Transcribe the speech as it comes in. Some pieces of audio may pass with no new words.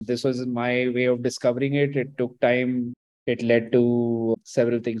this was my way of discovering it. It took time. It led to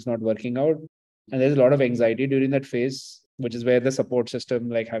several things not working out. And there's a lot of anxiety during that phase, which is where the support system,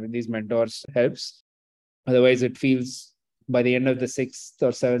 like having these mentors, helps. Otherwise, it feels by the end of the sixth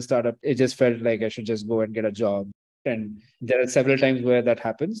or seventh startup, it just felt like I should just go and get a job. And there are several times where that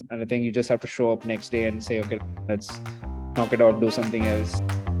happens. And I think you just have to show up next day and say, okay, let's knock it out, do something else.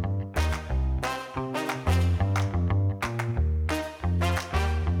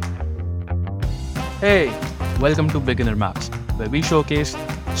 Hey, welcome to Beginner Maps, where we showcase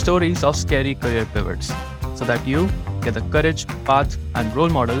stories of scary career pivots so that you get the courage, path, and role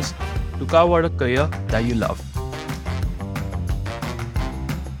models to carve out a career that you love.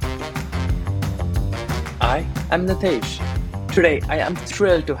 I am Nitesh. Today, I am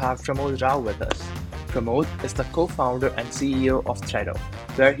thrilled to have Pramod Rao with us. Pramod is the co-founder and CEO of Threado,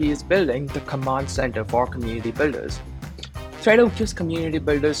 where he is building the command center for community builders. Threado gives community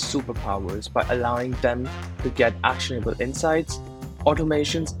builders superpowers by allowing them to get actionable insights,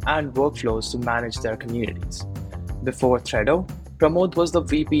 automations, and workflows to manage their communities. Before Threado, Pramod was the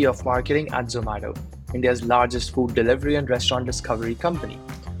VP of Marketing at Zomato, India's largest food delivery and restaurant discovery company.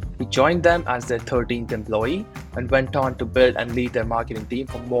 He joined them as their 13th employee and went on to build and lead their marketing team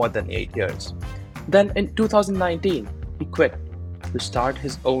for more than 8 years. Then in 2019, he quit to start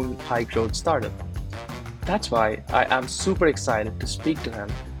his own high-growth startup. That's why I am super excited to speak to him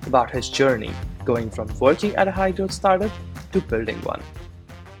about his journey going from working at a high-growth startup to building one.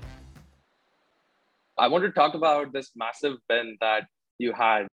 I want to talk about this massive win that you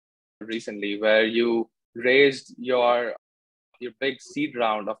had recently, where you raised your big seed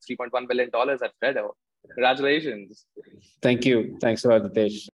round of $3.1 billion at Threado. Congratulations. Thank you. Thanks a lot,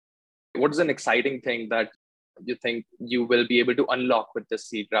 Nitesh. What is an exciting thing that you think you will be able to unlock with this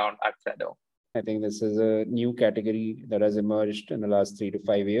seed round at Threado? I think this is a new category that has emerged in the last 3 to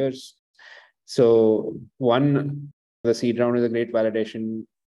 5 years. So one, the seed round is a great validation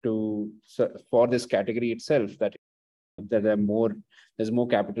for this category itself, that there's more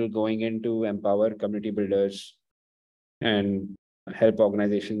capital going in to empower community builders and help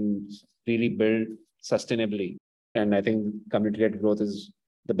organizations really build sustainably. And I think community-led growth is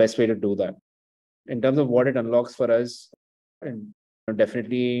the best way to do that. In terms of what it unlocks for us, and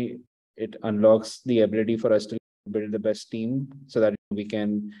definitely it unlocks the ability for us to build the best team so that we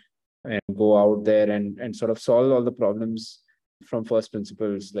can go out there and sort of solve all the problems from first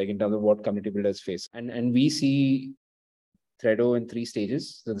principles, like in terms of what community builders face. And we see Threado in 3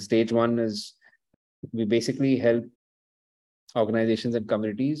 stages. So the stage 1 is we basically help organizations and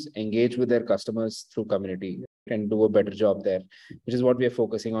communities engage with their customers through community and do a better job there, which is what we are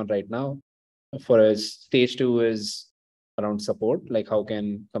focusing on right now. For us, stage 2 is around support, like how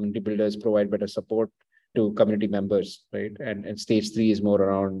can community builders provide better support to community members, right? And stage 3 is more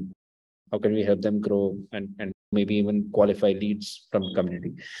around how can we help them grow and maybe even qualify leads from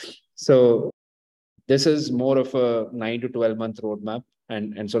community. So this is more of a 9 to 12 month roadmap.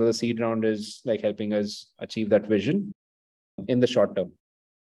 And sort of the seed round is like helping us achieve that vision in the short term.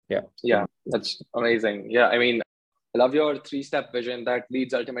 Yeah, that's amazing. Yeah, I mean, I love your 3-step vision that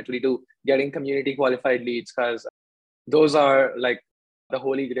leads ultimately to getting community qualified leads, because those are like the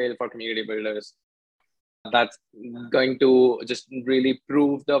holy grail for community builders. That's going to just really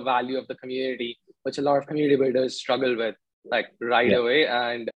prove the value of the community, which a lot of community builders struggle with, like right away.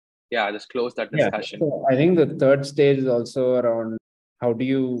 And yeah, just close that discussion. So I think the third stage is also around how do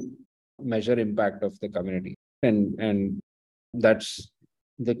you measure impact of the community, and that's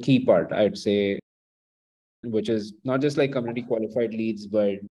the key part, I'd say, which is not just like community qualified leads,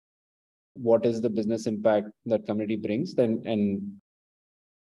 but what is the business impact that community brings, then, and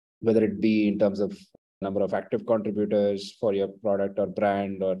whether it be in terms of number of active contributors for your product or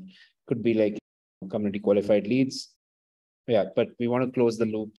brand, or could be like community qualified leads. Yeah, but we want to close the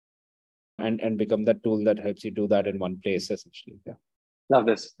loop and become that tool that helps you do that in one place, essentially. Yeah. Love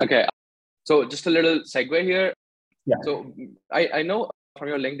this. Okay. So just a little segue here. Yeah. So I know from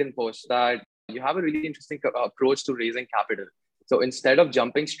your LinkedIn post that you have a really interesting approach to raising capital. So instead of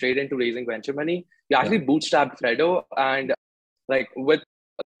jumping straight into raising venture money, you actually bootstrapped Threado, and like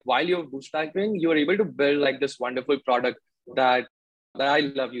while you're bootstrapping, you were able to build like this wonderful product that I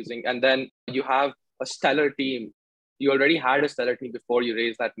love using. And then you have a stellar team. You already had a stellar team before you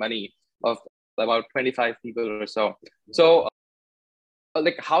raised that money of about 25 people or so. So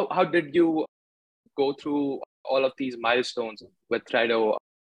like how did you go through all of these milestones with Threado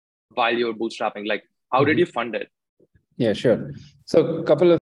while you were bootstrapping? Like how did you fund it? Yeah, sure. So a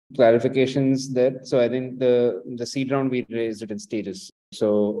couple of clarifications there. So I think the seed round, we raised it in stages.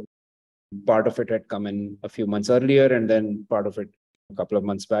 So part of it had come in a few months earlier, and then part of it a couple of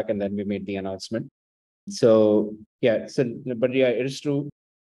months back, and then we made the announcement. So yeah, but yeah, it is true.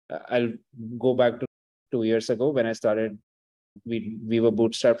 I'll go back to 2 years ago when I started. We were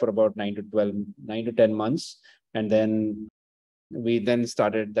bootstrapped for about 9 to 10 months, and then we then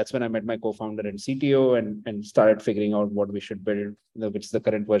started. That's when I met my co-founder and CTO, and started figuring out what we should build, which is the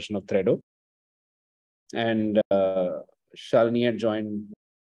current version of Threado. And Shalini had joined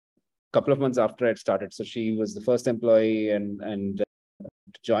a couple of months after I'd started, so she was the first employee and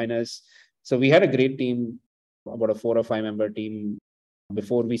to join us. So we had a great team, about a 4 or 5 member team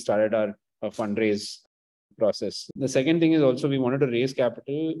before we started our fundraise process. The second thing is also we wanted to raise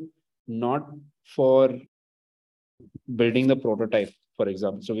capital not for building the prototype, for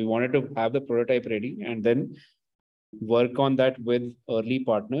example. So we wanted to have the prototype ready and then work on that with early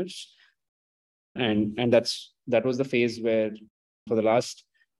partners. And that was the phase where for the last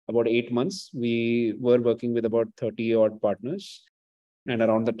about 8 months, we were working with about 30 odd partners. And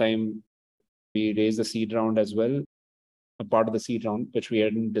around the time we raised the seed round as well, a part of the seed round, which we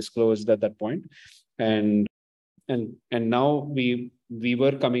hadn't disclosed at that point. And now we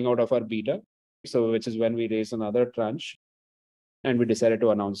were coming out of our beta. So which is when we raised another tranche and we decided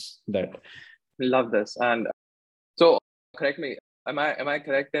to announce that. Love this. And so correct me, am I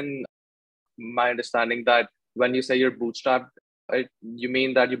correct in my understanding that when you say you're bootstrapped, you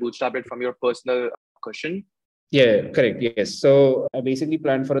mean that you bootstrapped it from your personal cushion? Yeah, correct. Yes. So I basically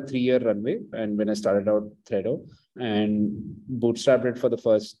planned for a 3-year runway. And when I started out Threado and bootstrapped it for the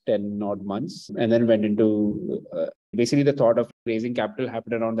first 10 odd months, and then went into basically the thought of raising capital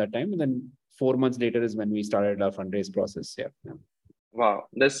happened around that time. And then 4 months later is when we started our fundraise process. Yeah. Wow.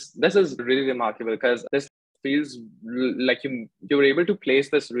 This is really remarkable because this feels like you were able to place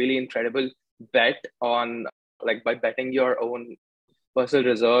this really incredible bet on, like, by betting your own personal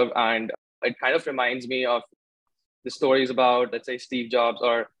reserve. And it kind of reminds me of the stories about, let's say, Steve Jobs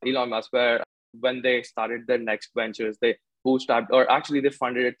or Elon Musk, where when they started their next ventures, they bootstrapped, or actually they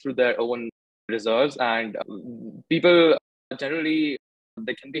funded it through their own reserves. And people generally,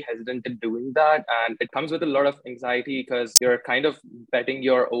 they can be hesitant in doing that. And it comes with a lot of anxiety because you're kind of betting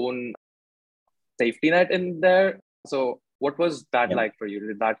your own safety net in there. So what was that like for you?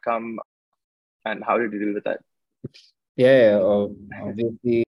 Did that come, and how did you deal with that? Yeah,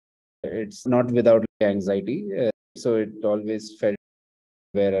 obviously, it's not without anxiety. So it always felt,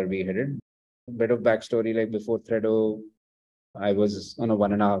 where are we headed? A bit of backstory, like before Threado, I was on a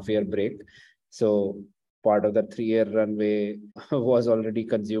 1.5 year break. So part of that 3-year runway was already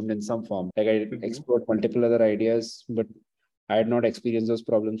consumed in some form. Like I explored multiple other ideas, but I had not experienced those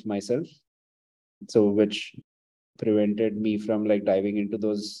problems myself. So which prevented me from like diving into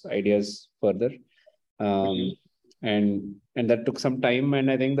those ideas further. And that took some time, and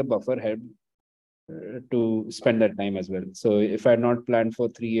I think the buffer helped to spend that time as well. So if I had not planned for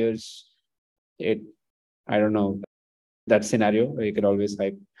 3 years, I don't know, that scenario, you can always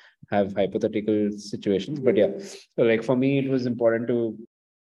have hypothetical situations. But yeah, so like for me, it was important to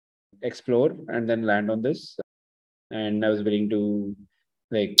explore and then land on this. And I was willing to,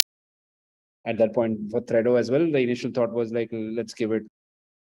 like, at that point for Threado as well, the initial thought was like, let's give it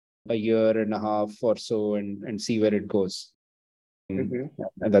a year and a half or so and see where it goes. And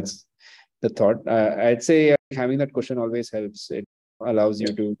that's the thought. I'd say having that cushion always helps. It allows you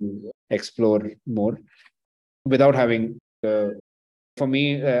to explore more without having. For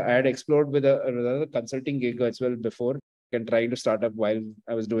me, I had explored with another consulting gig as well before, and trying to start up while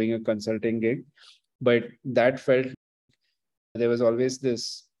I was doing a consulting gig, but that felt there was always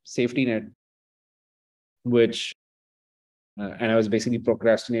this safety net, which and I was basically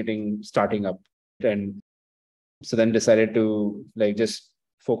procrastinating starting up, and so then decided to like just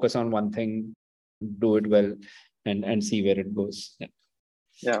focus on one thing, do it well, and see where it goes.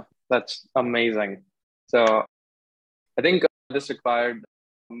 Yeah, that's amazing. So I think this required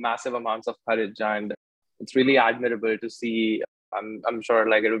massive amounts of courage, and it's really admirable to see. I'm sure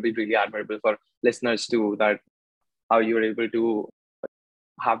like it would be really admirable for listeners too, that how you were able to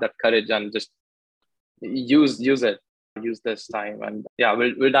have that courage and just use this time. And yeah,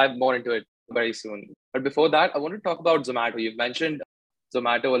 we'll dive more into it very soon. But before that, I want to talk about Zomato. You've mentioned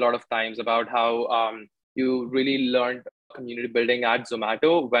Zomato a lot of times about how you really learned community building at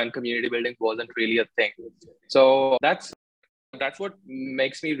Zomato when community building wasn't really a thing. So that's what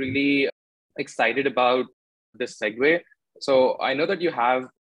makes me really excited about this segue. So I know that you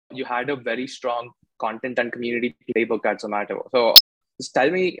had a very strong content and community playbook at Zomato. So just tell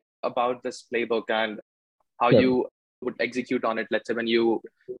me about this playbook and how you would execute on it, let's say when you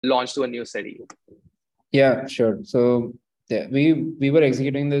launch to a new city. Yeah, sure. So yeah, we were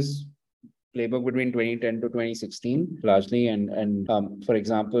executing this playbook between 2010 to 2016 largely. For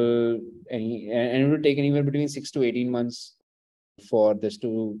example, and it would take anywhere between 6 to 18 months for this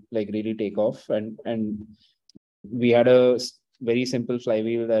to like really take off. And we had a very simple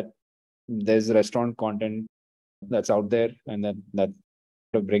flywheel that there's restaurant content that's out there and that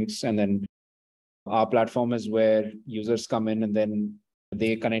brings, and then our platform is where users come in and then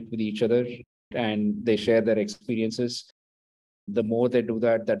they connect with each other and they share their experiences. The more they do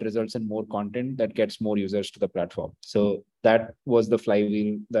that, that results in more content that gets more users to the platform. So that was the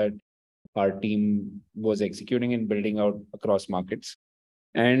flywheel that our team was executing and building out across markets.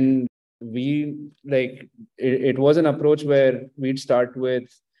 And we like it was an approach where we'd start with,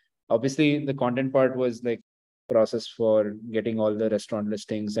 obviously the content part was like process for getting all the restaurant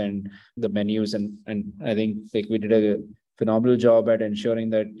listings and the menus, and I think like we did a phenomenal job at ensuring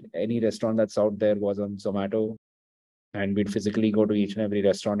that any restaurant that's out there was on Zomato, and we'd physically go to each and every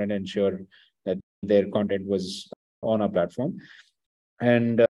restaurant and ensure that their content was on our platform.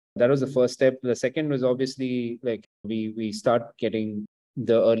 And that was the first step. The second was obviously like we start getting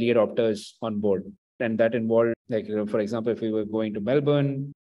the early adopters on board, and that involved like, for example, if we were going to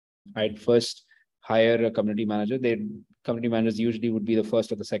Melbourne, I'd first hire a community manager. Community managers usually would be the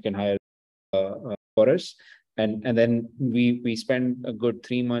first or the second hire for us. And then we spend a good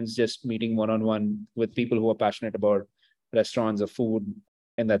 3 months just meeting one-on-one with people who are passionate about restaurants or food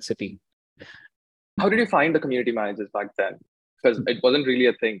in that city. How did you find the community managers back then? Because it wasn't really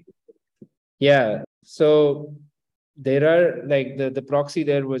a thing. Yeah. So there are like the proxy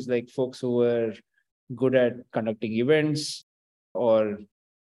there was like folks who were good at conducting events, or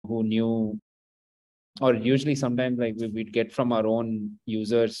who knew, or usually sometimes like we'd get from our own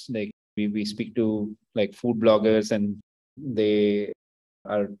users, like we speak to like food bloggers, and they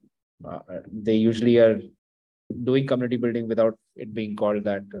are they usually are doing community building without it being called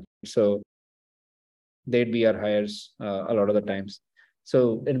that. So they'd be our hires a lot of the times.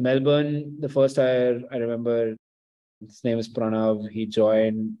 So in Melbourne, the first hire I remember, his name is Pranav. He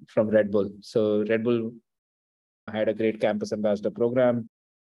joined from Red Bull. So Red Bull had a great campus ambassador program,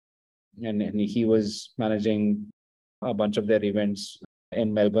 and he was managing a bunch of their events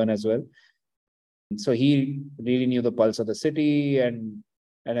in Melbourne as well. So he really knew the pulse of the city, and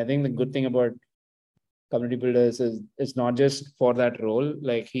I think the good thing about community builders is it's not just for that role.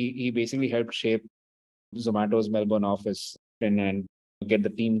 Like he basically helped shape Zomato's Melbourne office and get the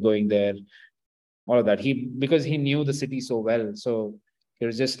team going there. All of that. Because he knew the city so well. So it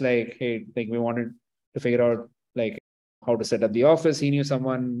was just like, hey, like we wanted to figure out like how to set up the office. He knew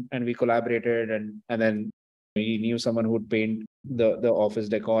someone and we collaborated, and then he knew someone who would paint the office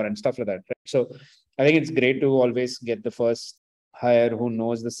decor and stuff like that. Right? So I think it's great to always get the first hire who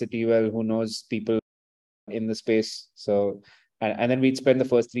knows the city well, who knows people in the space. So and then we'd spend the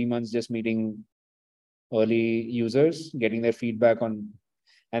first 3 months just meeting early users, getting their feedback on,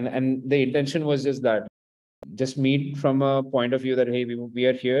 and the intention was just that, just meet from a point of view that, hey, we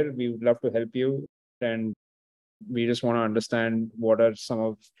are here, we would love to help you, and we just want to understand what are some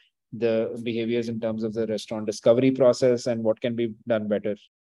of the behaviors in terms of the restaurant discovery process and what can be done better,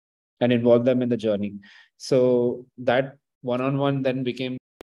 and involve them in the journey. So that one-on-one then became,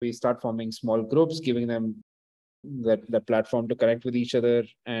 we start forming small groups, giving them that platform to connect with each other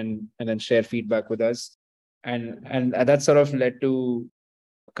and then share feedback with us. And that sort of led to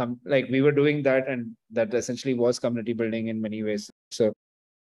like we were doing that, and that essentially was community building in many ways. So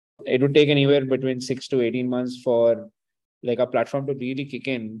it would take anywhere between 6 to 18 months for like a platform to really kick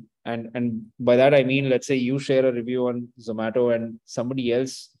in. And by that I mean, let's say you share a review on Zomato and somebody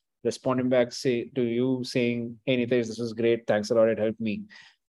else responding back to you saying, hey Nitesh, this was great, thanks a lot, it helped me.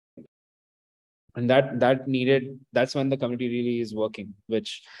 And that's when the community really is working,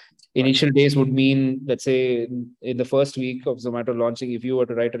 which initial days would mean, let's say in the first week of Zomato launching, if you were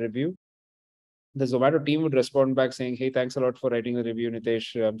to write a review, the Zomato team would respond back saying, hey, thanks a lot for writing the review,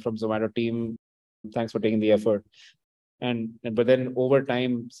 Nitesh. I'm from Zomato team. Thanks for taking the effort. But then over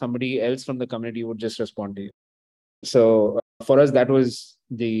time, somebody else from the community would just respond to you. So for us, that was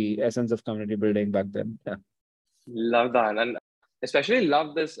the essence of community building back then. Yeah. Love that. And especially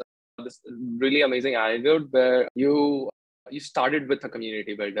love this really amazing anecdote where you started with a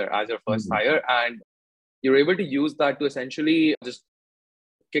community builder as your first hire, and you're able to use that to essentially just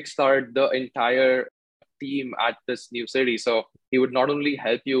kickstart the entire team at this new city. So he would not only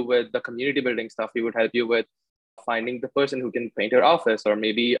help you with the community building stuff, he would help you with finding the person who can paint your office, or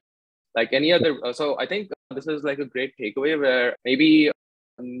maybe like any other. So I think this is like a great takeaway where maybe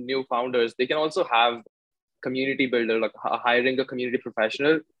new founders, they can also have community builder, like hiring a community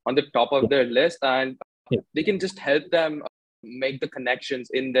professional on the top of their list, and they can just help them make the connections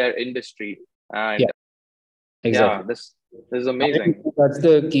in their industry. And Yeah, exactly. this is I think amazing. that's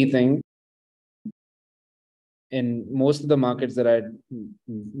the key thing. In most of the markets that I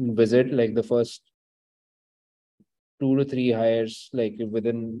visit, like the first 2 to 3 hires, like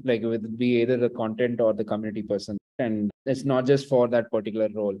within, like would be either the content or the community person. And it's not just for that particular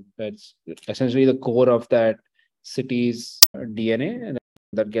role. It's essentially the core of that city's DNA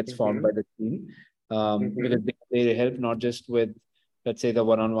that gets formed Mm-hmm. by the team. Mm-hmm. Because they help not just with, let's say, the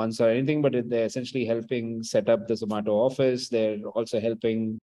one-on-ones or anything, but they're essentially helping set up the Zomato office. They're also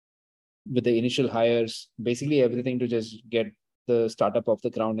helping with the initial hires, basically everything to just get the startup off the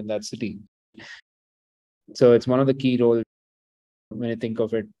ground in that city. So it's one of the key roles when you think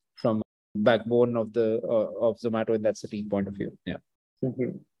of it from backbone of the of Zomato in that city point of view. Yeah.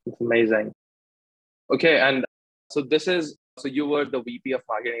 Mm-hmm. It's amazing. Okay, and so you were the VP of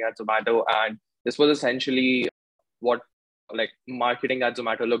marketing at Zomato, and this was essentially what like marketing at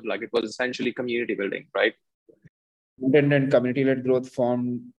Zomato looked like. It was essentially community building, right? Content and community-led growth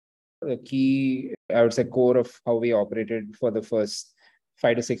formed a key, I would say, core of how we operated for the first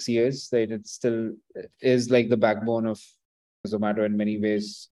 5 to 6 years. That it still is like the backbone of Zomato in many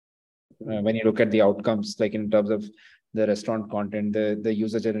ways. When you look at the outcomes, like in terms of the restaurant content, the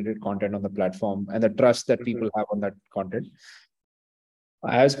user generated content on the platform, and the trust that Mm-hmm. people have on that content.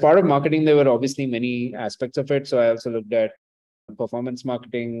 As part of marketing, there were obviously many aspects of it. So I also looked at performance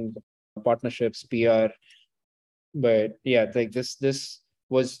marketing, partnerships, PR. But yeah, like this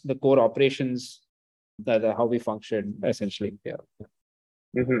was the core operations that are how we function essentially. Yeah.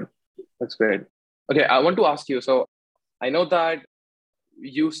 Mm-hmm. That's great. Okay, I want to ask you. So I know that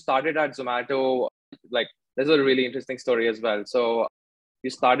you started at Zomato. Like, there's a really interesting story as well. So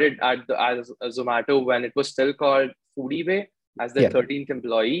you started as a Zomato when it was still called Foodiebay as the Yeah. 13th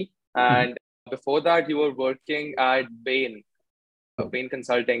employee, Mhm. and before that you were working at Bain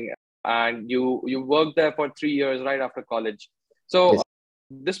Consulting, and you worked there for 3 years right after college. So Yes.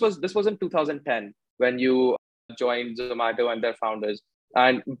 this was in 2010 when you joined Zomato and their founders.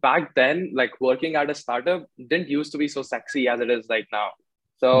 And back then, like working at a startup didn't used to be so sexy as it is right now.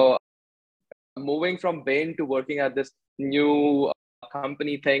 So moving from Bain to working at this new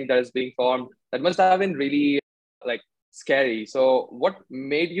company thing that is being formed, that must have been really like scary. So what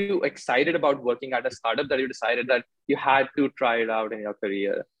made you excited about working at a startup that you decided that you had to try it out in your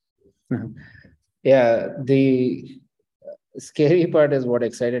career? Yeah, the scary part is what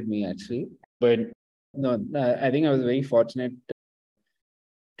excited me actually. But no, I think I was very fortunate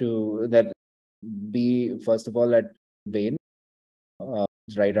to that be first of all at Bain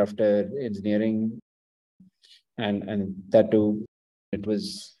right after engineering, and that too, it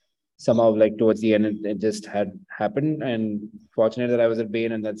was somehow like towards the end it just had happened, and fortunate that I was at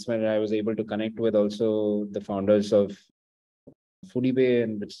Bain, and that's when I was able to connect with also the founders of Foodiebay,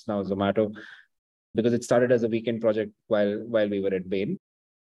 and which is now Zomato, because it started as a weekend project while we were at Bain,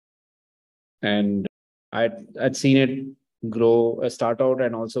 and I'd seen it grow, start out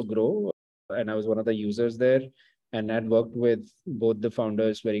and also grow, and I was one of the users there, and I'd worked with both the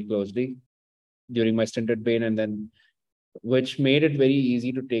founders very closely during my stint at Bain, and then which made it very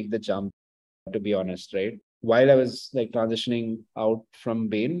easy to take the jump, to be honest, right? While I was like transitioning out from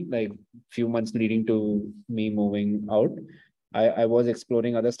Bain, like few months leading to me moving out, I was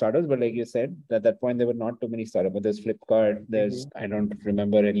exploring other startups, but like you said, at that point there were not too many startups. But there's Flipkart, there's Mm-hmm. I don't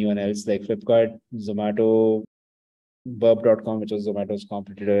remember anyone else like Flipkart, Zomato, Burp.com, which was Zomato's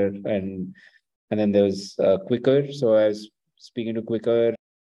competitor, and then there was Quicker. So I was speaking to Quicker,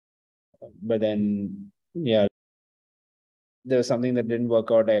 but then yeah, there was something that didn't work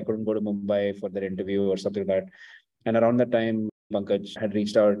out. I couldn't go to Mumbai for their interview or something like that. And around that time, Pankaj had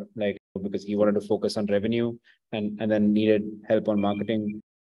reached out like because he wanted to focus on revenue and then needed help on marketing.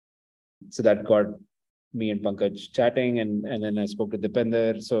 So that got me and Pankaj chatting, and then I spoke to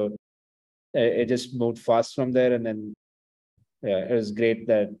Dipender. So it just moved fast from there. And then yeah, it was great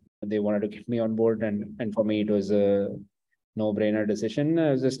that they wanted to get me on board, and for me it was a no-brainer decision.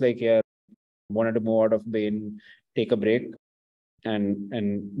 I was just like, yeah, wanted to move out of Bain, take a break, and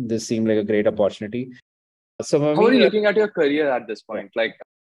this seemed like a great opportunity. So for How are you me, looking at your career at this yeah, point? Like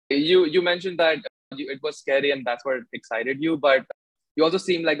you mentioned that it was scary and that's what excited you, but you also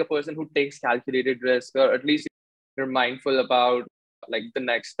seem like a person who takes calculated risk, or at least you're mindful about like the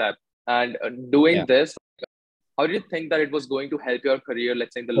next step. And doing yeah. this, how do you think that it was going to help your career,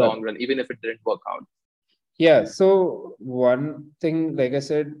 let's say in the long But run, even if it didn't work out? yeah, so one thing, like I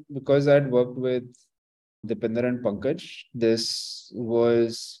said, because I'd worked with Dipinder and Pankaj, this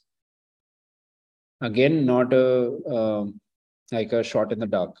was again not a like a shot in the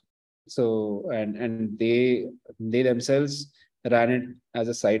dark. So, and they themselves ran it as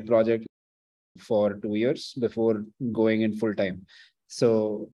a side project for 2 years before going in full time.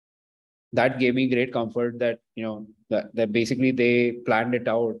 So that gave me great comfort that, that basically they planned it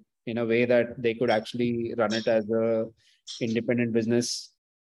out in a way that they could actually run it as a independent business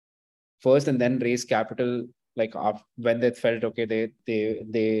first and then raise capital like when they felt okay,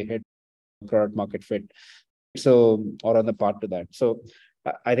 they hit product market fit. So, or on the path to that. So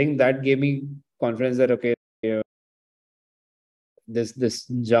I think that gave me confidence that okay, this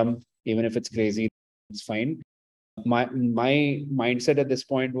jump, even if it's crazy, it's fine. My mindset at this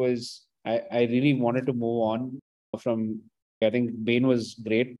point was I really wanted to move on from. I think Bain was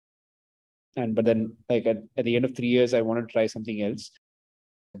great, and but then like at the end of 3 years, I wanted to try something else.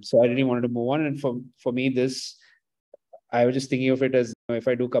 So I really wanted to move on, and for me, this I was just thinking of it as, if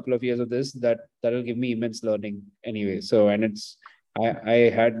I do a couple of years of this, that'll give me immense learning anyway. So and it's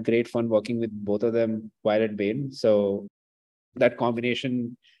I had great fun working with both of them while at Bain. So that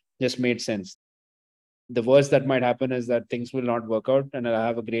combination just made sense. The worst that might happen is that things will not work out and I'll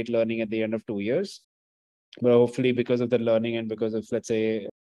have a great learning at the end of 2 years. But hopefully, because of the learning and because of, let's say,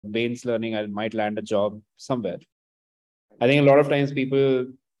 Bain's learning, I might land a job somewhere. I think a lot of times people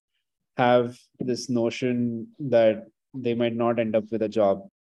have this notion that they might not end up with a job,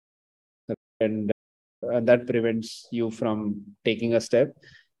 and that prevents you from taking a step.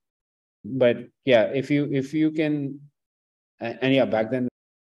 But yeah, if you can, and yeah, back then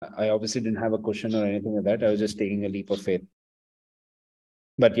I obviously didn't have a cushion or anything like that. I was just taking a leap of faith.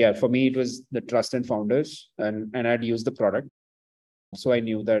 But yeah, for me, it was the trust in founders, and I'd used the product. So I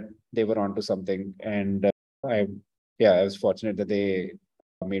knew that they were onto something. And I, yeah, I was fortunate that they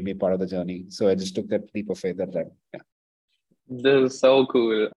made me part of the journey. So I just took that leap of faith that time. Yeah. This is so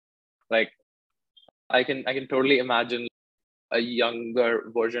cool. Like I can totally imagine a younger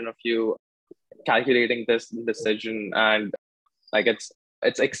version of you calculating this decision, and like it's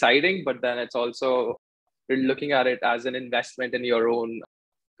exciting, but then it's also you're looking at it as an investment in your own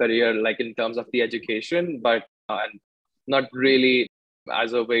career, like in terms of the education, but and not really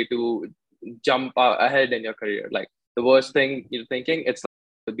as a way to jump ahead in your career. Like the worst thing you're thinking, it's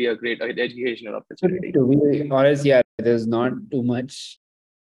to be a great educational opportunity. To be honest, yeah, there's not too much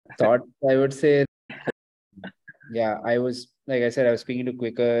thought, I would say. Yeah, I was, like I said, I was speaking to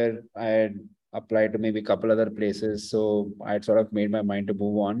Quicker. I had applied to maybe a couple other places. So I had sort of made my mind to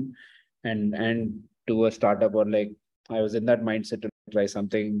move on and to a startup, or like I was in that mindset to try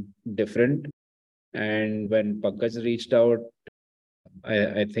something different. And when Pankaj reached out,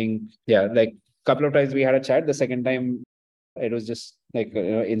 I think, yeah, like a couple of times we had a chat. The second time, it was just like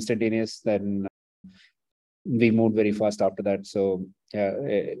instantaneous. Then we moved very fast after that. So yeah,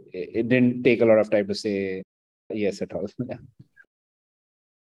 it didn't take a lot of time to say yes at all. Yeah.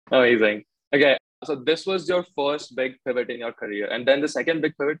 Amazing. Okay, so this was your first big pivot in your career, and then the second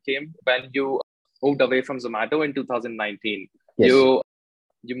big pivot came when you moved away from Zomato in 2019. Yes.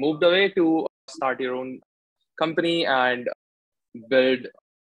 You moved away to start your own company and build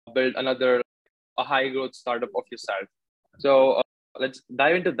build another a high growth startup of yourself. So let's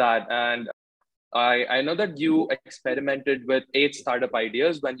dive into that. And I know that you experimented with 8 startup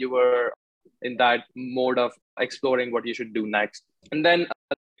ideas when you were in that mode of exploring what you should do next. And then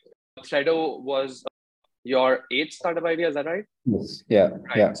Threado was your 8 startup idea. Is that right? Yes. Yeah.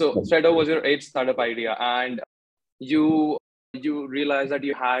 Right. Yeah. So Threado was your 8 startup idea, and you you realized that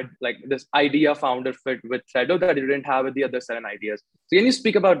you had like this idea founder fit with Threado that you didn't have with the other 7 ideas. So can you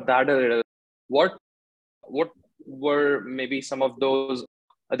speak about that a little? What what were maybe some of those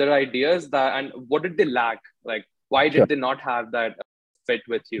other ideas that, and what did they lack? Like why Sure. did they not have that fit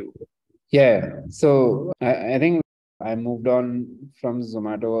with you? Yeah. So I think I moved on from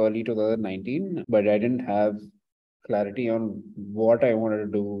Zomato early 2019, but I didn't have clarity on what I wanted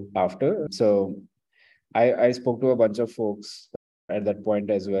to do after. So I spoke to a bunch of folks at that point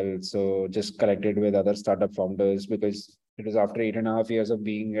as well. So just connected with other startup founders because it was after 8.5 years of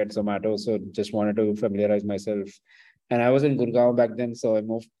being at Zomato. So just wanted to familiarize myself. And I was in Gurgaon back then. So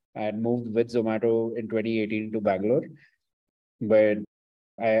I had moved with Zomato in 2018 to Bangalore. But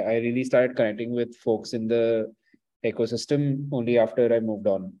I really started connecting with folks in the ecosystem only after I moved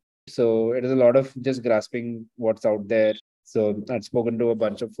on. So it is a lot of just grasping what's out there. So I'd spoken to a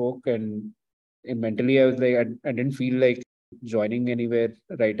bunch of folk, and mentally I was like, I didn't feel like joining anywhere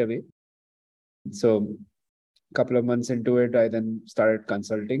right away. So a couple of months into it, I then started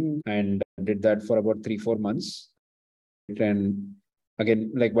consulting and did that for about 3-4 months. And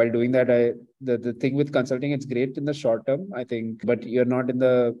again, like while doing that, the thing with consulting, it's great in the short term, I think, but you're not in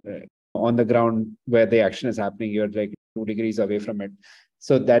the on the ground where the action is happening. You're like 2 degrees away from it.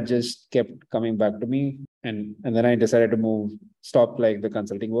 So that just kept coming back to me. And then I decided to stop like the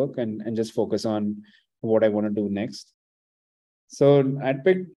consulting work and just focus on what I want to do next. So I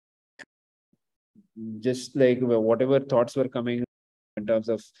picked just like whatever thoughts were coming in terms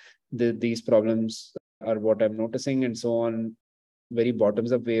of these problems are what I'm noticing and so on. Very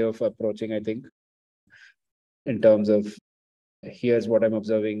bottoms up way of approaching, I think, in terms of here's what I'm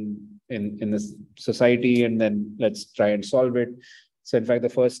observing in this society, and then let's try and solve it. So in fact, the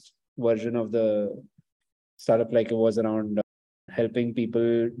first version of the startup like it was around helping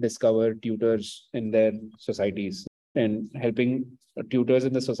people discover tutors in their societies and helping tutors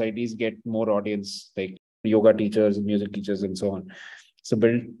in the societies get more audience, like yoga teachers, music teachers, and so on. So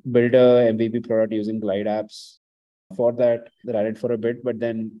build a MVP product using Glide apps. For that, ran it for a bit, but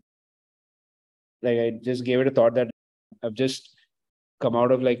then like I just gave it a thought that I've just come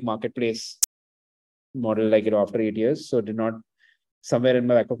out of like marketplace model like after 8 years. So did not somewhere in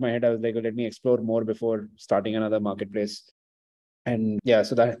the back of my head, I was like, let me explore more before starting another marketplace. And yeah,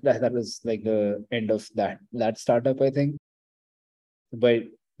 so that was like the end of that startup, I think. But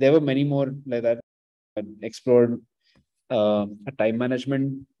there were many more like that. I explored a time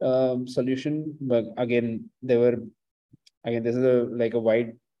management solution, but again, this is a like a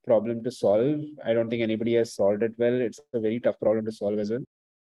wide problem to solve. I don't think anybody has solved it well. It's a very tough problem to solve as well,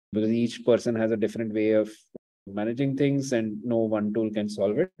 because each person has a different way of managing things and no one tool can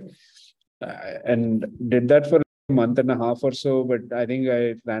solve it. And did that for a month and a half or so, but I think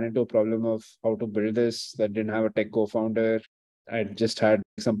I ran into a problem of how to build this that didn't have a tech co-founder. I just had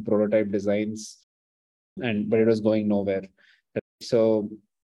some prototype designs but it was going nowhere. So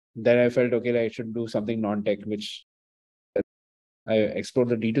then I felt okay, I should do something non-tech, which I explored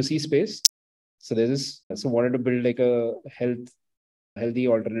the D2C space. So wanted to build like a healthy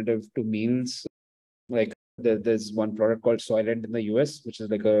alternative to meals. Like there's one product called Soylent in the US, which is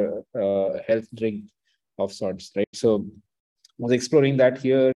like a health drink of sorts, right? So I was exploring that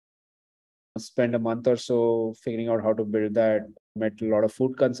here, spent a month or so figuring out how to build that, met a lot of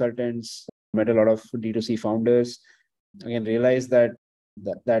food consultants, met a lot of D2C founders, again, realized that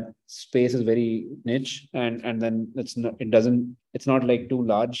space is very niche and then it's not like too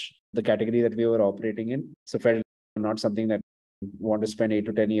large, the category that we were operating in. So felt not something that want to spend 8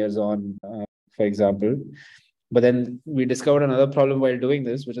 to 10 years on, for example. But then we discovered another problem while doing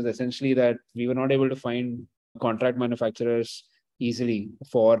this, which is essentially that we were not able to find contract manufacturers easily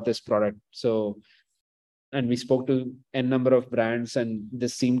for this product. So, and we spoke to n number of brands, and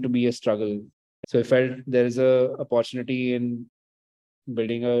this seemed to be a struggle. So I felt there is a opportunity in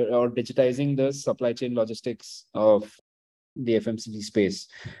building or digitizing the supply chain logistics of the FMCG space.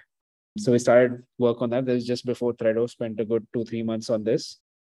 So we started work on that. This is just before Thredo, spent a good 2-3 months on this.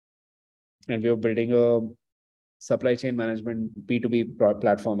 And we were building a supply chain management B2B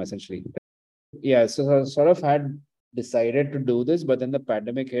platform essentially. Yeah, so I sort of had decided to do this, but then the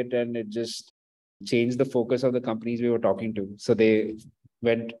pandemic hit and it just changed the focus of the companies we were talking to. So they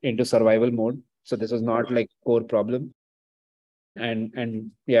went into survival mode. So this was not like core problem.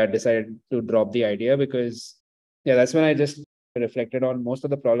 And yeah, decided to drop the idea because yeah, that's when I just reflected on most of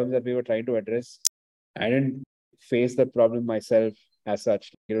the problems that we were trying to address. I didn't face the problem myself as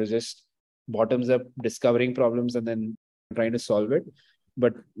such. It was just bottoms up discovering problems and then trying to solve it,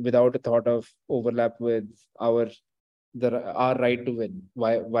 but without a thought of overlap with our right to win.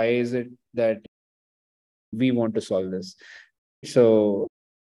 Why is it that we want to solve this? So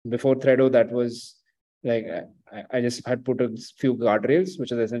before Thredo, that was like I just had put a few guardrails,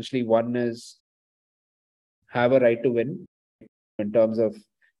 which is essentially one is have a right to win in terms of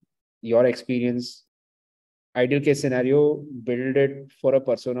your experience. Ideal case scenario, build it for a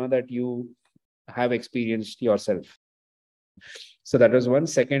persona that you have experienced yourself. So that was one.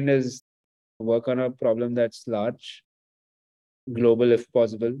 Second is work on a problem that's large, global if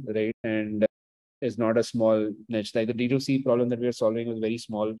possible, right? And is not a small niche. Like the D2C problem that we are solving was very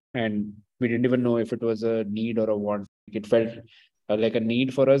small, and we didn't even know if it was a need or a want. It felt like a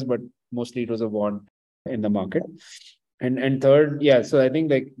need for us, but mostly it was a want in the market. And third, yeah. So I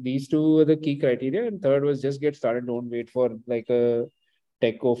think like these two were the key criteria. And third was just get started. Don't wait for like a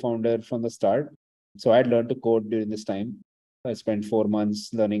tech co-founder from the start. So I had learned to code during this time. I spent 4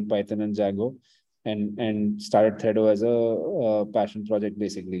 months learning Python and Django, and started Thredo as a passion project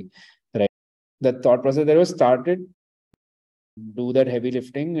basically. Right. The thought process there was started, do that heavy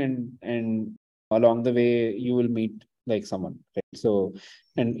lifting, and along the way you will meet like someone. Right? So,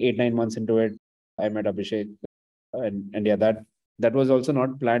 and 8-9 months into it, I met Abhishek, and yeah, that was also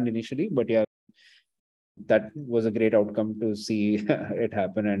not planned initially, but yeah, that was a great outcome to see it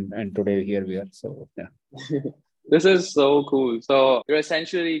happen, and today here we are. So yeah. This is so cool. So you're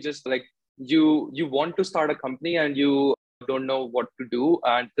essentially just like you want to start a company and you don't know what to do.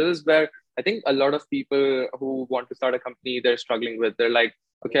 And this is where I think a lot of people who want to start a company, they're struggling with. They're like,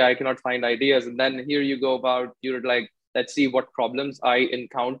 okay, I cannot find ideas. And then here you go about you're like, let's see what problems I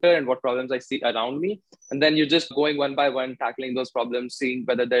encounter and what problems I see around me. And then you're just going one by one, tackling those problems, seeing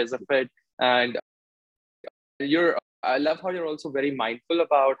whether there's a fit. And you're I love how you're also very mindful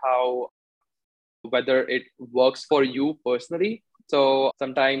about how whether it works for you personally. So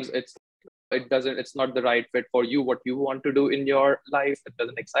sometimes it's not the right fit for you, what you want to do in your life. It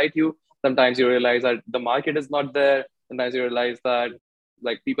doesn't excite you. Sometimes you realize that the market is not there. Sometimes you realize that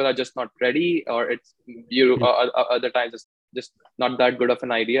like people are just not ready, or it's you other times it's just not that good of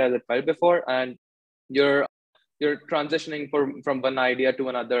an idea as it felt before. And you're you're transitioning from one idea to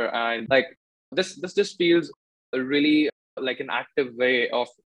another, and like this just feels really like an active way of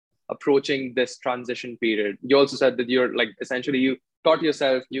approaching this transition period. You also said that you're like essentially you taught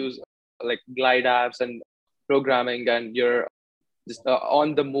yourself use like glide apps and programming, and you're just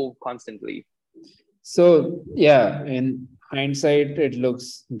on the move constantly. So yeah, in hindsight, it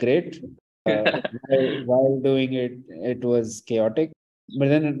looks great. While doing it, it was chaotic. But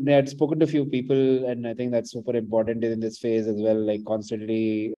then I had spoken to a few people, and I think that's super important in this phase as well. Like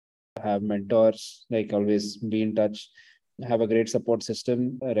constantly have mentors, like always be in touch, have a great support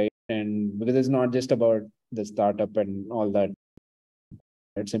system, right? And because it's not just about the startup and all that,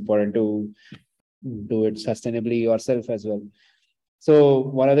 it's important to do it sustainably yourself as well. So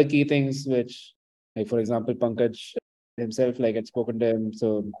one of the key things which, like for example, Pankaj himself, like I'd spoken to him,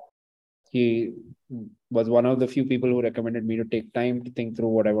 so he was one of the few people who recommended me to take time to think through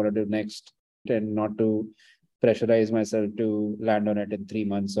what I want to do next and not to pressurize myself to land on it in 3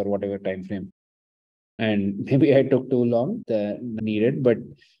 months or whatever time frame. And maybe I took too long than needed, but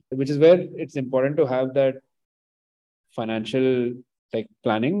which is where it's important to have that financial like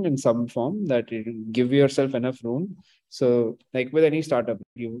planning in some form that you give yourself enough room. So like with any startup,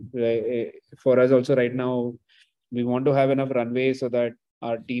 you for us also right now, we want to have enough runway so that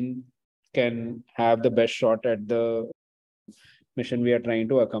our team can have the best shot at the mission we are trying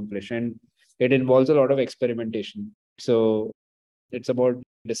to accomplish. And it involves a lot of experimentation. So it's about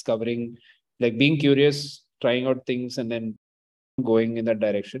discovering, like being curious, trying out things, and then going in that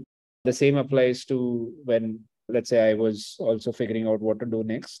direction. The same applies to when, let's say, I was also figuring out what to do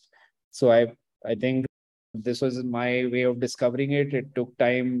next. So I think this was my way of discovering it. It took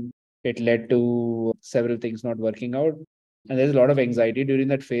time. It led to several things not working out. And there's a lot of anxiety during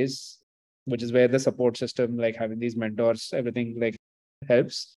that phase, which is where the support system, like having these mentors, everything like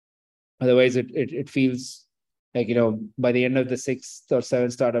helps. Otherwise, it feels like, by the end of the sixth or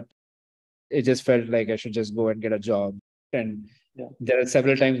seventh startup, it just felt like I should just go and get a job. And Yeah. there are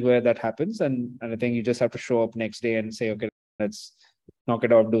several times where that happens. And I think you just have to show up next day and say, okay, let's knock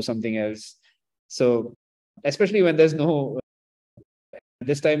it off, do something else. So, especially when there's no,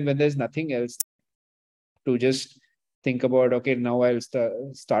 this time when there's nothing else to just think about, okay, now I'll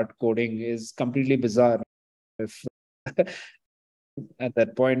start coding is completely bizarre if at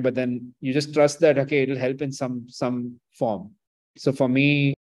that point. But then you just trust that, okay, it'll help in some form. So for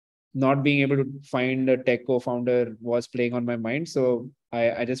me, not being able to find a tech co-founder was playing on my mind. So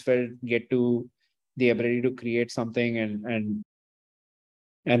I just felt get to the ability to create something and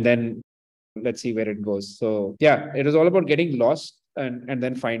then let's see where it goes. So yeah, it was all about getting lost and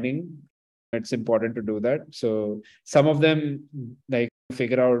then finding. It's important to do that. So some of them like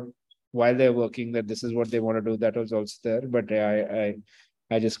figure out while they're working that this is what they want to do. That was also there, but yeah,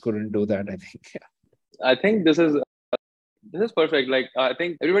 I just couldn't do that, I think. I think this is perfect. Like I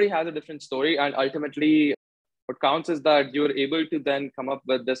think everybody has a different story, and ultimately, what counts is that you're able to then come up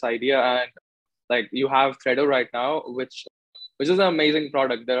with this idea, and like you have Threado right now, which is an amazing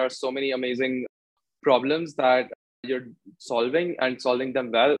product. There are so many amazing problems that you're solving and solving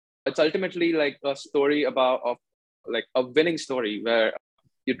them well. It's ultimately like a story about of like a winning story where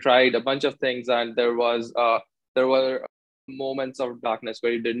you tried a bunch of things and there were moments of darkness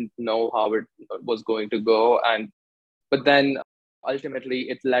where you didn't know how it was going to go, and but then ultimately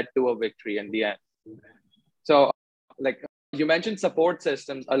it led to a victory in the end. So like you mentioned support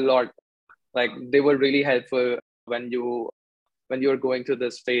systems a lot, like they were really helpful when you were going through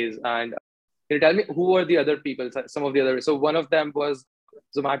this phase. And can you tell me who were the other people, some of the other, so one of them was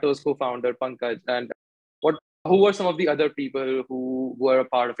Zomato's co-founder Pankaj, and what who were some of the other people who were a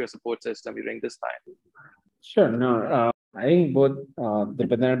part of your support system during this time? Sure. No, I think both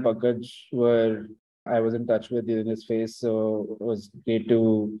Dipinder and Pankaj were I was in touch with during this phase, so it was great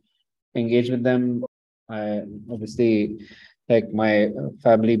to engage with them. I obviously like my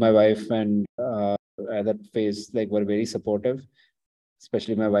family, my wife, and at that phase, like were very supportive,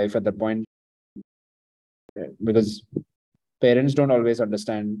 especially my wife at that point, because parents don't always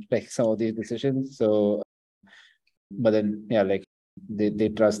understand like some of these decisions. So, but then yeah, like they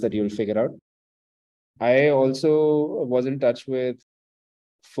trust that you'll figure out. I also was in touch with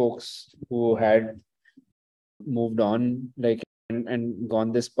folks who had moved on, like and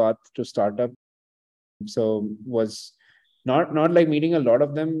gone this path to startup. So was not like meeting a lot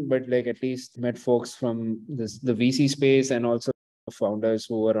of them, but like at least met folks from this the VC space and also founders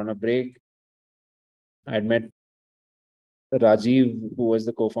who were on a break. I'd met Rajiv, who was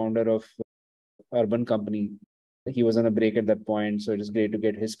the co-founder of Urban Company. He was on a break at that point, so it is great to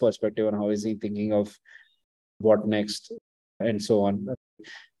get his perspective on how is he thinking of what next and so on.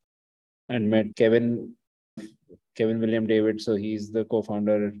 And met Kevin William David. So he's the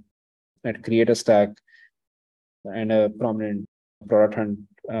co-founder at Create a Stack and a prominent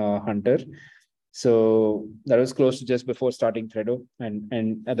hunter. So that was close to just before starting Threado.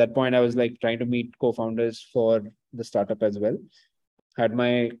 And at that point, I was like trying to meet co-founders for the startup as well. Had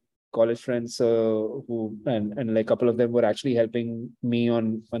my college friends who and like a couple of them were actually helping me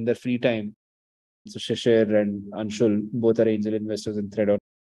on their free time. So Shishir and Anshul, both are angel investors in Threado,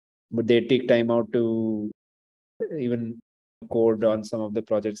 but they take time out to even code on some of the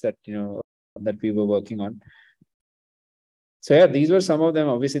projects that that we were working on. So yeah, these were some of them.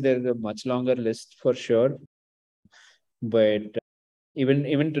 Obviously, there's a much longer list for sure, but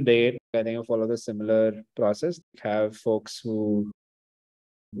even today, I think I follow the similar process. Have folks who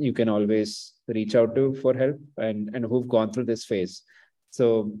you can always reach out to for help and who've gone through this phase,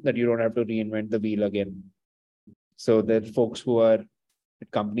 so that you don't have to reinvent the wheel again. So there are folks who are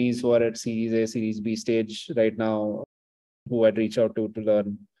at companies who are at Series A, Series B stage right now, who I'd reach out to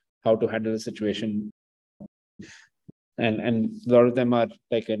learn how to handle the situation. And a lot of them are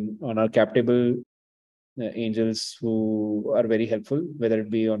like on our cap table angels who are very helpful, whether it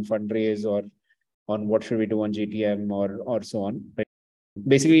be on fundraise or on what should we do on GTM or so on. Like,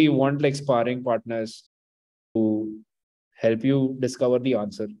 basically, you want like sparring partners who help you discover the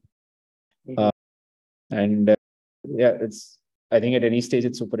answer. And yeah, it's I think at any stage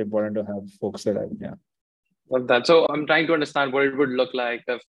it's super important to have folks that yeah. Love that. So I'm trying to understand what it would look like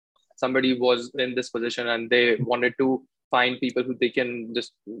if somebody was in this position and they wanted to find people who they can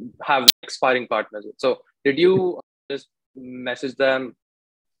just have sparring partners with. So did you just message them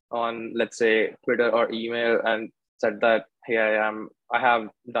on, let's say, Twitter or email and said that, hey, I have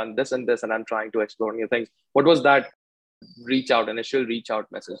done this and this and I'm trying to explore new things? What was that initial reach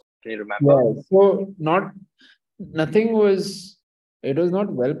out message? Can you remember? Yeah. So nothing was it was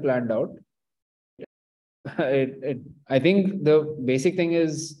not well planned out. I think the basic thing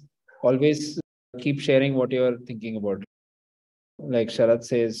is always keep sharing what you're thinking about. Like Sharat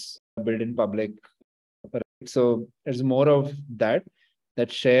says, build in public. Right? So there's more of that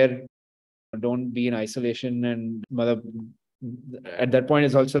share, don't be in isolation. And at that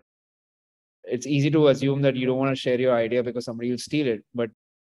point, it's easy to assume that you don't want to share your idea because somebody will steal it. But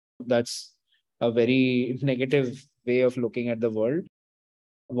that's a very negative way of looking at the world.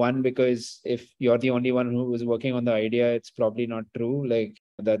 One, because if you're the only one who is working on the idea, it's probably not true. Like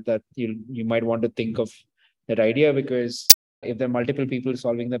that you might want to think of that idea, because if there are multiple people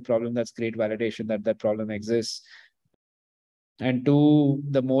solving that problem, that's great validation that that problem exists. And two,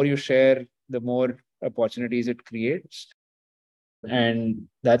 the more you share, the more opportunities it creates. And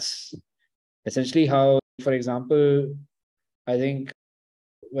that's essentially how, for example, I think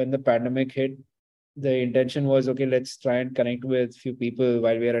when the pandemic hit, the intention was, okay, let's try and connect with few people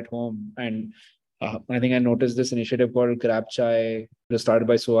while we are at home. And I think I noticed this initiative called Grab Chai. It was started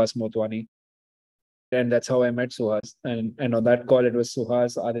by Suhas Motwani. And that's how I met Suhas. And on that call, it was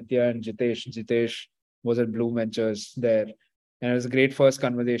Suhas, Aditya, and Jitesh. Jitesh was at Bloom Ventures there. And it was a great first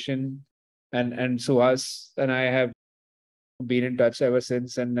conversation. And Suhas and I have been in touch ever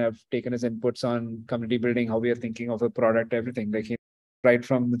since, and have taken his inputs on community building, how we are thinking of a product, everything. Like right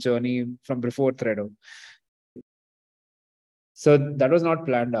from the journey from before Threado. So that was not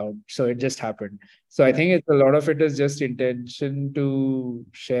planned out. So it just happened. So I think it's a lot of it is just intention to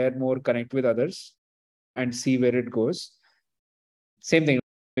share more, connect with others, and see where it goes. Same thing,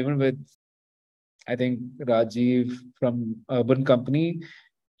 even with I think Rajiv from Urban Company.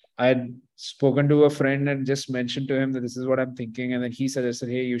 I had spoken to a friend and just mentioned to him that this is what I'm thinking. And then he suggested,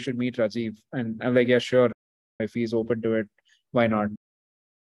 hey, you should meet Rajiv. And I'm like, yeah, sure. If he's open to it, why not?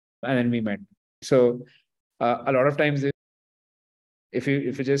 And then we met. So a lot of times, if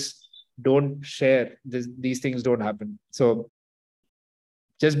you just don't share, these things don't happen. So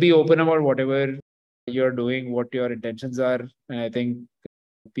just be open about whatever you're doing, what your intentions are. And I think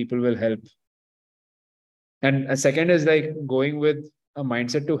people will help. And a second is like going with a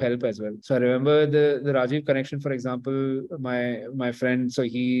mindset to help as well. So I remember the Rajiv connection, for example, my friend, so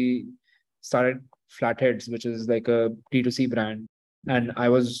he started Flatheads, which is like a D2C brand. And I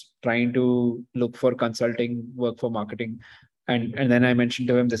was trying to look for consulting work for marketing. And then I mentioned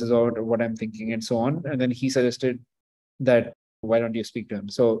to him, this is all what I'm thinking and so on. And then he suggested that why don't you speak to him?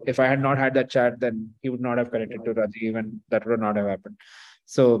 So if I had not had that chat, then he would not have connected to Rajiv and that would not have happened.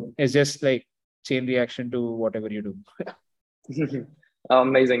 So it's just like chain reaction to whatever you do.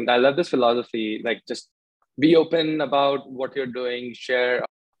 Amazing. I love this philosophy. Like, just be open about what you're doing, share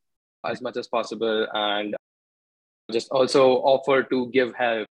as much as possible, and just also offer to give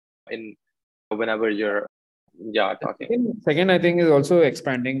help in whenever you're talking. Second, I think is also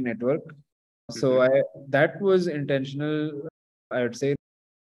expanding network. So Mhm. that was intentional. I would say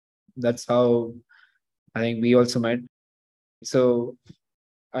that's how I think we also met. So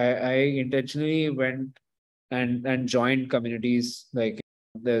I intentionally went and joined communities. Like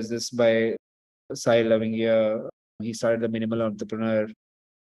there's this by Sai Lavingia. He started the Minimal Entrepreneur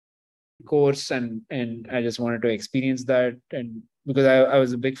course, and I just wanted to experience that. And because I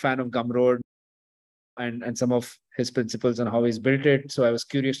was a big fan of Gumroad and some of his principles and how he's built it. So I was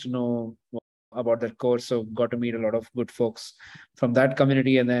curious to know about that course. So got to meet a lot of good folks from that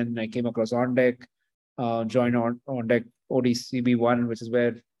community. And then I came across On Deck, joined on Deck ODCB1, which is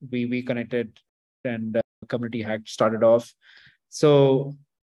where we connected and community hack started off. So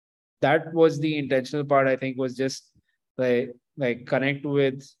that was the intentional part, I think, was just like connect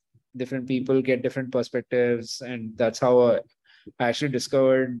with different people, get different perspectives. And that's how I actually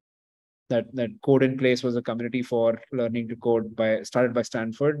discovered that Code in Place was a community for learning to code by started by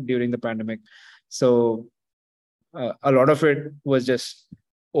Stanford during the pandemic. So a lot of it was just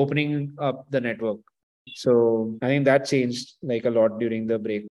opening up the network. So I think that changed like a lot during the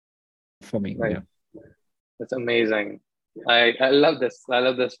break for me. Right. Yeah. That's amazing. I love this. I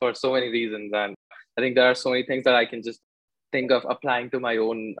love this for so many reasons. And I think there are so many things that I can just think of applying to my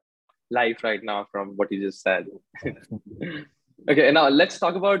own life right now from what you just said. Okay, now let's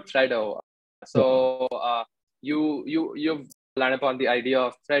talk about Threado. Yeah. So you've landed upon the idea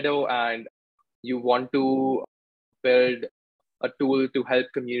of Threado and you want to build a tool to help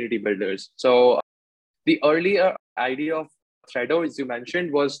community builders. So the earlier idea of Threado, as you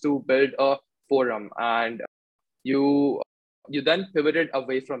mentioned, was to build a forum, and you you then pivoted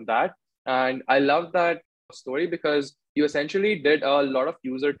away from that. And I love that story because you essentially did a lot of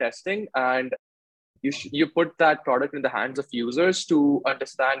user testing and you put that product in the hands of users to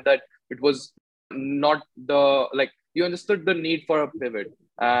understand that it was not the like you understood the need for a pivot.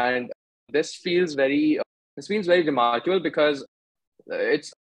 And this feels very remarkable because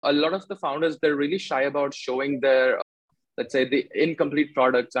it's a lot of the founders, they're really shy about showing their let's say the incomplete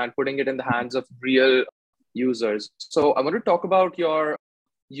products and putting it in the hands of real users. So I want to talk about your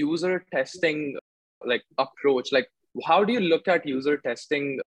user testing like approach. Like, how do you look at user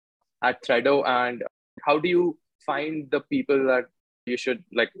testing at Threado, and how do you find the people that you should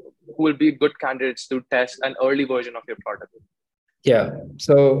like who will be good candidates to test an early version of your product? Yeah.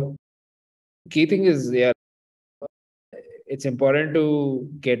 So key thing is, yeah, it's important to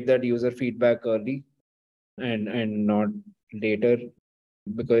get that user feedback early and not later,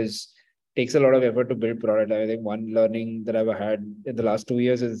 because it takes a lot of effort to build product. I think one learning that I've had in the last 2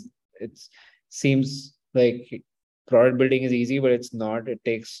 years is it seems like product building is easy, but it's not. It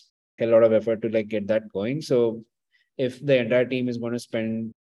takes a lot of effort to like get that going. So if the entire team is going to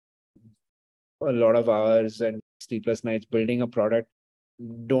spend a lot of hours and sleepless nights building a product,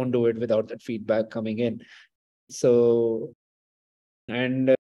 don't do it without that feedback coming in. So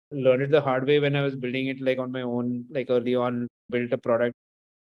and learned it the hard way when I was building it like on my own, like early on, built a product.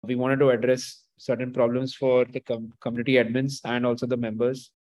 We wanted to address certain problems for the community admins and also the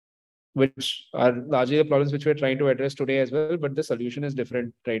members, which are largely the problems which we're trying to address today as well. But the solution is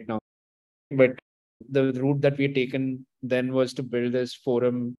different right now. But the route that we had taken then was to build this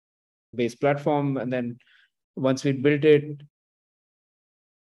forum based platform. And then once we built it,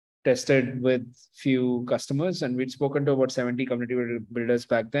 tested with few customers, and we'd spoken to about 70 community builders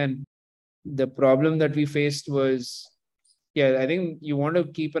back then. The problem that we faced was, yeah, I think you want to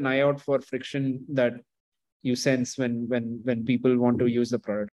keep an eye out for friction that you sense when people want to use the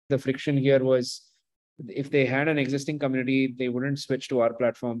product. The friction here was if they had an existing community, they wouldn't switch to our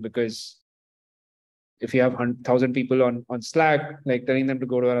platform, because if you have 1,000 people on Slack, like telling them to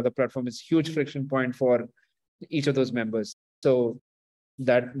go to another platform is huge friction point for each of those members. So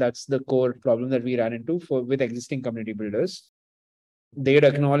that's the core problem that we ran into for with existing community builders. they'd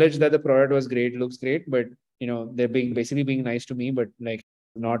acknowledge that the product was great, looks great, but they're basically being nice to me, but like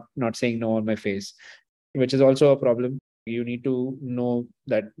not saying no on my face, which is also a problem. You need to know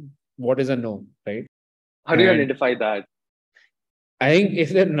that what is a no, right? How do you And identify that? I think if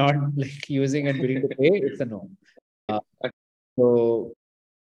they're not like using and willing to pay, it's a no. Uh, so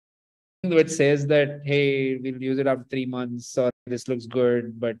which says that, hey, we'll use it after 3 months, or this looks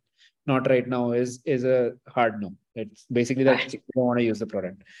good, but not right now, is a hard no. It's basically that you don't want to use the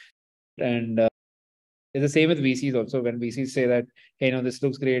product. And it's the same with VCs also. When VCs say that, hey, no, this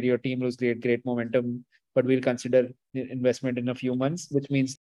looks great, your team looks great, great momentum, but we'll consider investment in a few months, which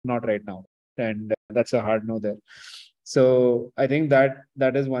means not right now. And that's a hard no there. So I think that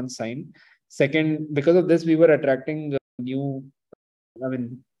is one sign. Second, because of this, we were attracting new, I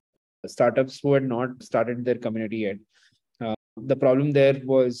mean, startups who had not started their community yet. The problem there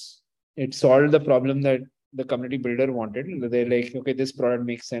was it solved the problem that the community builder wanted. They're like, okay, this product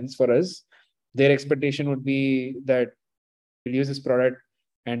makes sense for us. Their expectation would be that we'll use this product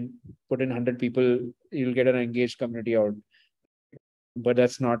and put in 100 people, you'll get an engaged community out. But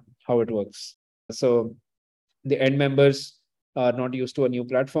that's not how it works. So the end members are not used to a new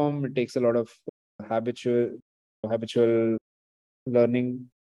platform. It takes a lot of habitual learning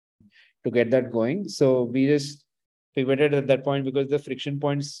to get that going. So we just pivoted at that point because the friction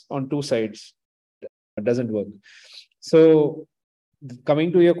points on two sides doesn't work. So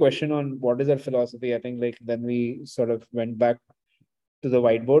coming to your question on what is our philosophy, I think like then we sort of went back to the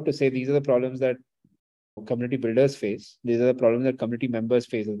whiteboard to say these are the problems that community builders face. These are the problems that community members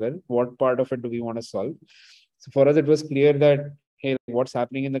face as well. What part of it do we want to solve? So for us, it was clear that, hey, what's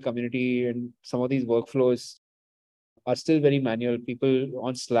happening in the community and some of these workflows are still very manual. People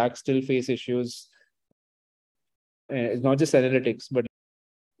on Slack still face issues. It's not just analytics, but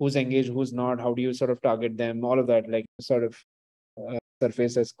who's engaged, who's not, how do you sort of target them, all of that, like sort of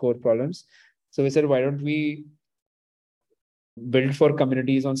surface as core problems. So we said, why don't we build for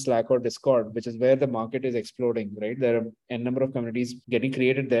communities on Slack or Discord, which is where the market is exploding, right? There are a number of communities getting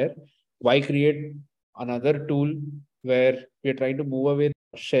created there. Why create another tool where we're trying to move away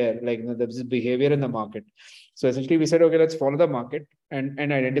share, like there's behavior in the market. So essentially we said, okay, let's follow the market and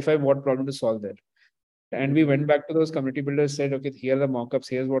identify what problem to solve there. And we went back to those community builders, said, okay, here are the mockups,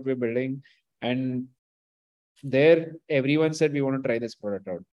 here's what we're building. And there, everyone said, we want to try this product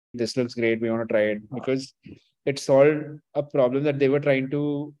out. This looks great. We want to try it because it solved a problem that they were trying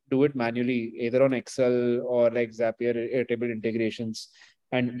to do it manually, either on Excel or like Zapier Airtable integrations.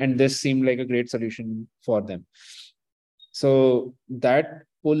 And this seemed like a great solution for them. So that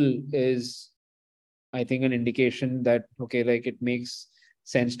pull is, I think, an indication that, okay, like it makes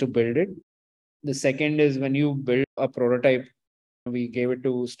sense to build it. The second is when you build a prototype, we gave it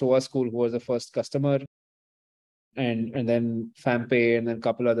to Stoa School, who was the first customer, and then FamPay, and then a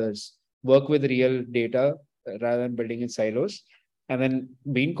couple others. Work with real data rather than building in silos, and then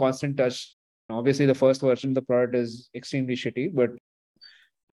be in constant touch. Obviously, the first version of the product is extremely shitty, but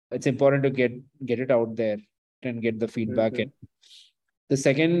it's important to get it out there and get the feedback. Mm-hmm. And the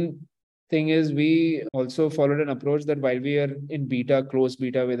second thing is we also followed an approach that while we are in beta, closed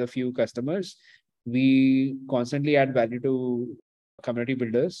beta with a few customers, we constantly add value to community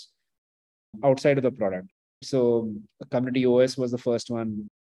builders outside of the product. So Community OS was the first one,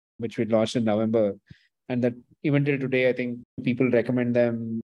 which we launched in November. And that even till today, I think people recommend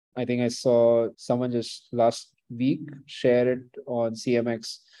them. I think I saw someone just last week share it on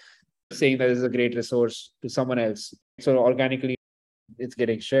CMX, saying that it's a great resource to someone else. So organically, it's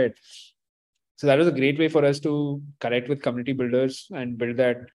getting shared. So that was a great way for us to connect with community builders and build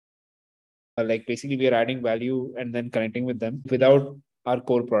that. Like basically, we are adding value and then connecting with them without our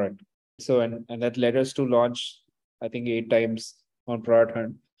core product. So and that led us to launch, I think, 8 times on Product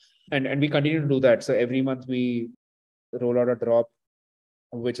Hunt, and we continue to do that. So every month we roll out a drop,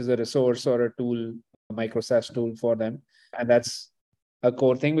 which is a resource or a tool, a micro SaaS tool for them, and that's a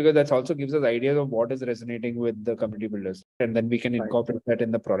core thing because that also gives us ideas of what is resonating with the community builders, and then we can incorporate that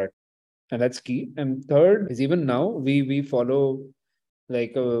in the product, and that's key. And third is even now we follow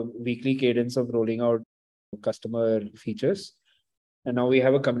like a weekly cadence of rolling out customer features. And now we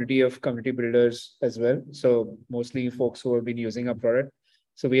have a community of community builders as well. So mostly folks who have been using our product.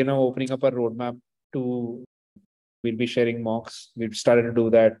 So we are now opening up our roadmap to, we'll be sharing mocks. We've started to do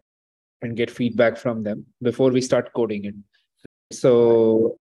that and get feedback from them before we start coding it.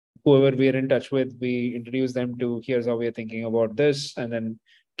 So whoever we are in touch with, we introduce them to, here's how we're thinking about this, and then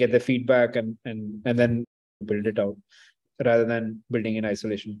get the feedback and then build it out rather than building in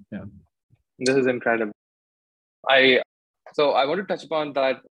isolation. Yeah. This is incredible. I want to touch upon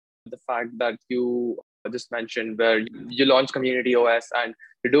that, the fact that you just mentioned, where you launch Community OS and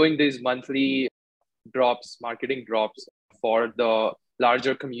you're doing these monthly drops, marketing drops for the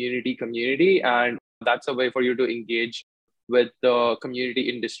larger community, and that's a way for you to engage with the community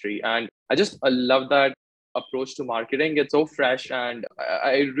industry. And I love that approach to marketing. It's so fresh, and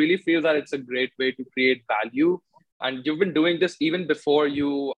I really feel that it's a great way to create value. And you've been doing this even before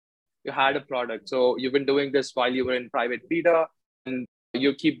you had a product. So you've been doing this while you were in private beta, and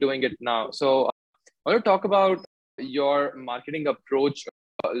you keep doing it now. So I want to talk about your marketing approach.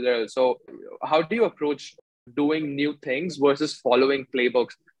 So how do you approach doing new things versus following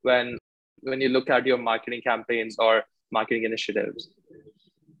playbooks when you look at your marketing campaigns or marketing initiatives?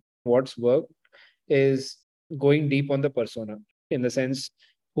 What's worked is going deep on the persona, in the sense,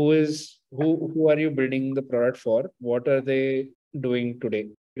 who are you building the product for? What are they doing today?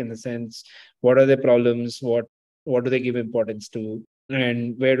 In the sense, what are their problems? What do they give importance to?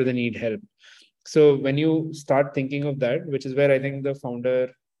 And where do they need help? So when you start thinking of that, which is where I think the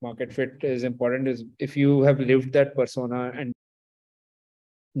founder market fit is important, is if you have lived that persona, and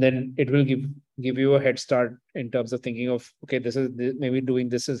then it will give you a head start in terms of thinking of, okay, maybe doing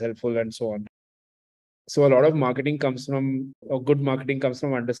this is helpful, and so on. So a lot of marketing comes from, or good marketing comes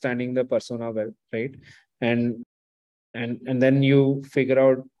from, understanding the persona well, right? And then you figure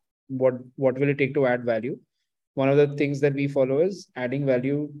out what will it take to add value. One of the things that we follow is adding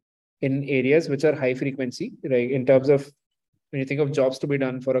value in areas which are high frequency, right? In terms of, when you think of jobs to be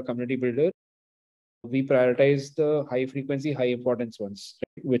done for a community builder, we prioritize the high frequency, high importance ones,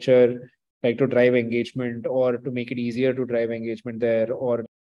 right? Which are like to drive engagement, or to make it easier to drive engagement there, or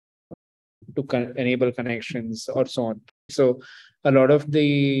to enable connections, or so on. So a lot of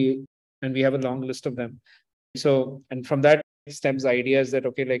and we have a long list of them. So, and from that stems ideas that,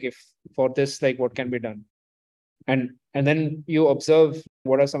 okay, like, if for this, like, what can be done? And then you observe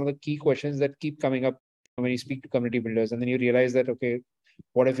what are some of the key questions that keep coming up when you speak to community builders. And then you realize that, okay,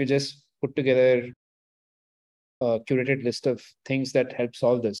 what if you just put together a curated list of things that help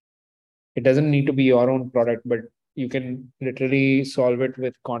solve this? It doesn't need to be your own product, but you can literally solve it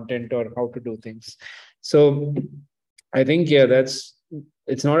with content or how to do things. So I think, yeah,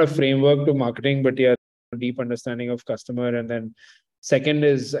 it's not a framework to marketing, but yeah, a deep understanding of customer. And then second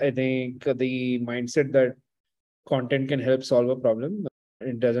is, I think, the mindset that content can help solve a problem.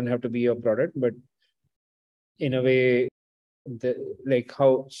 It doesn't have to be your product, but in a way, like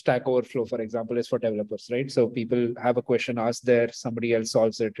how Stack Overflow, for example, is for developers, right? So people have a question asked there, somebody else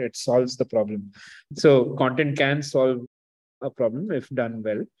solves it. It solves the problem. So content can solve a problem if done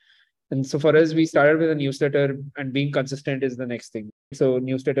well. And so for us, we started with a newsletter, and being consistent is the next thing. So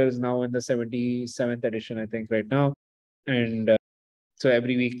newsletter is now in the 77th edition, I think, right now. And so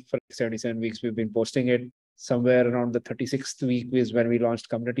every week for 77 weeks, we've been posting it. Somewhere around the 36th week is when we launched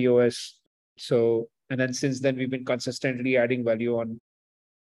Community OS. So, and then since then, we've been consistently adding value on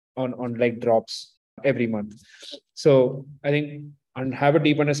like drops every month. So I think, and have a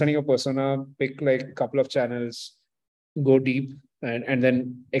deep understanding of persona, pick like a couple of channels, go deep, and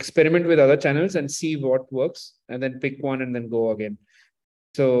then experiment with other channels and see what works, and then pick one and then go again.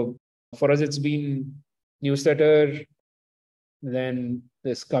 So for us, it's been newsletter, then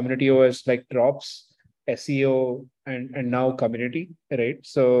this Community OS, like drops, SEO, and now community, right?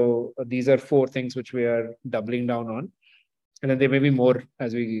 So these are four things which we are doubling down on, and then there may be more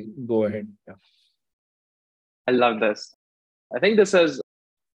as we go ahead. Yeah. I love this. I think this is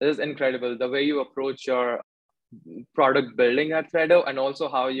incredible, the way you approach your product building at Threado, and also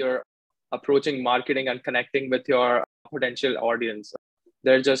how you're approaching marketing and connecting with your potential audience.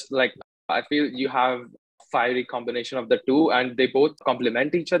 They're just like, I feel you have fiery combination of the two, and they both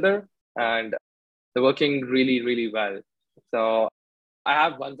complement each other, and they're working really, really well. So I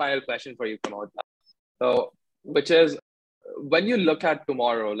have one final question for you, Pramod. So, which is, when you look at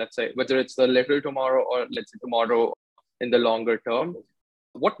tomorrow, let's say, whether it's the little tomorrow or let's say tomorrow in the longer term,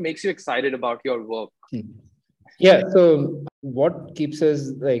 what makes you excited about your work? Yeah. So what keeps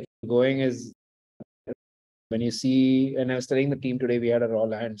us like going is, when you see, and I was telling the team today, we had a raw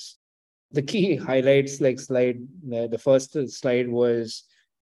hands. The key highlights, like slide, the first slide was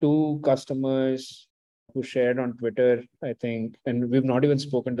two customers who shared on Twitter, I think, and we've not even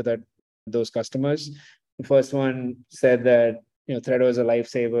spoken to those customers. The first one said that, Threado is a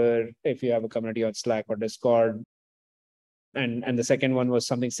lifesaver if you have a community on Slack or Discord. And the second one was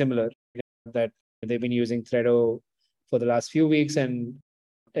something similar, that they've been using Threado for the last few weeks, and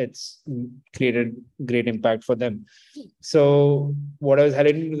it's created great impact for them. So what I was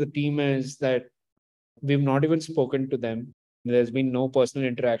highlighting to the team is that we've not even spoken to them. There's been no personal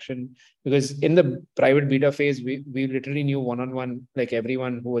interaction, because in the private beta phase, we literally knew one-on-one, like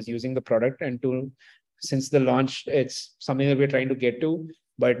everyone who was using the product, and to since the launch, it's something that we're trying to get to,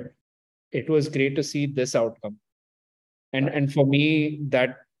 but it was great to see this outcome. And for me,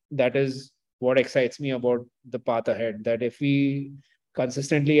 that is what excites me about the path ahead, that if we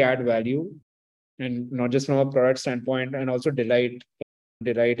consistently add value, and not just from a product standpoint, and also delight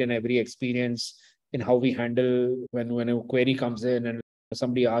in every experience, in how we handle when a query comes in and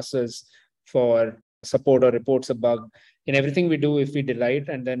somebody asks us for support or reports a bug. In everything we do, if we delight,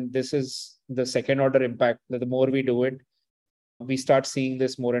 and then this is the second order impact, that the more we do it, we start seeing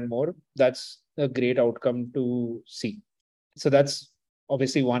this more and more. That's a great outcome to see. So that's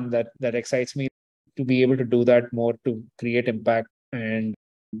obviously one that excites me, to be able to do that more, to create impact and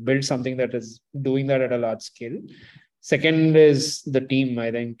build something that is doing that at a large scale. Second is the team.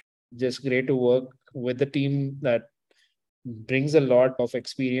 I think just great to work with the team that brings a lot of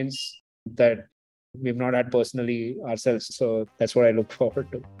experience that we've not had personally ourselves. So that's what I look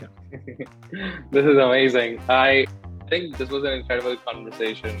forward to. Yeah. This is amazing. I think this was an incredible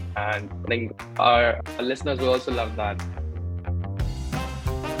conversation, and I think our listeners will also love that.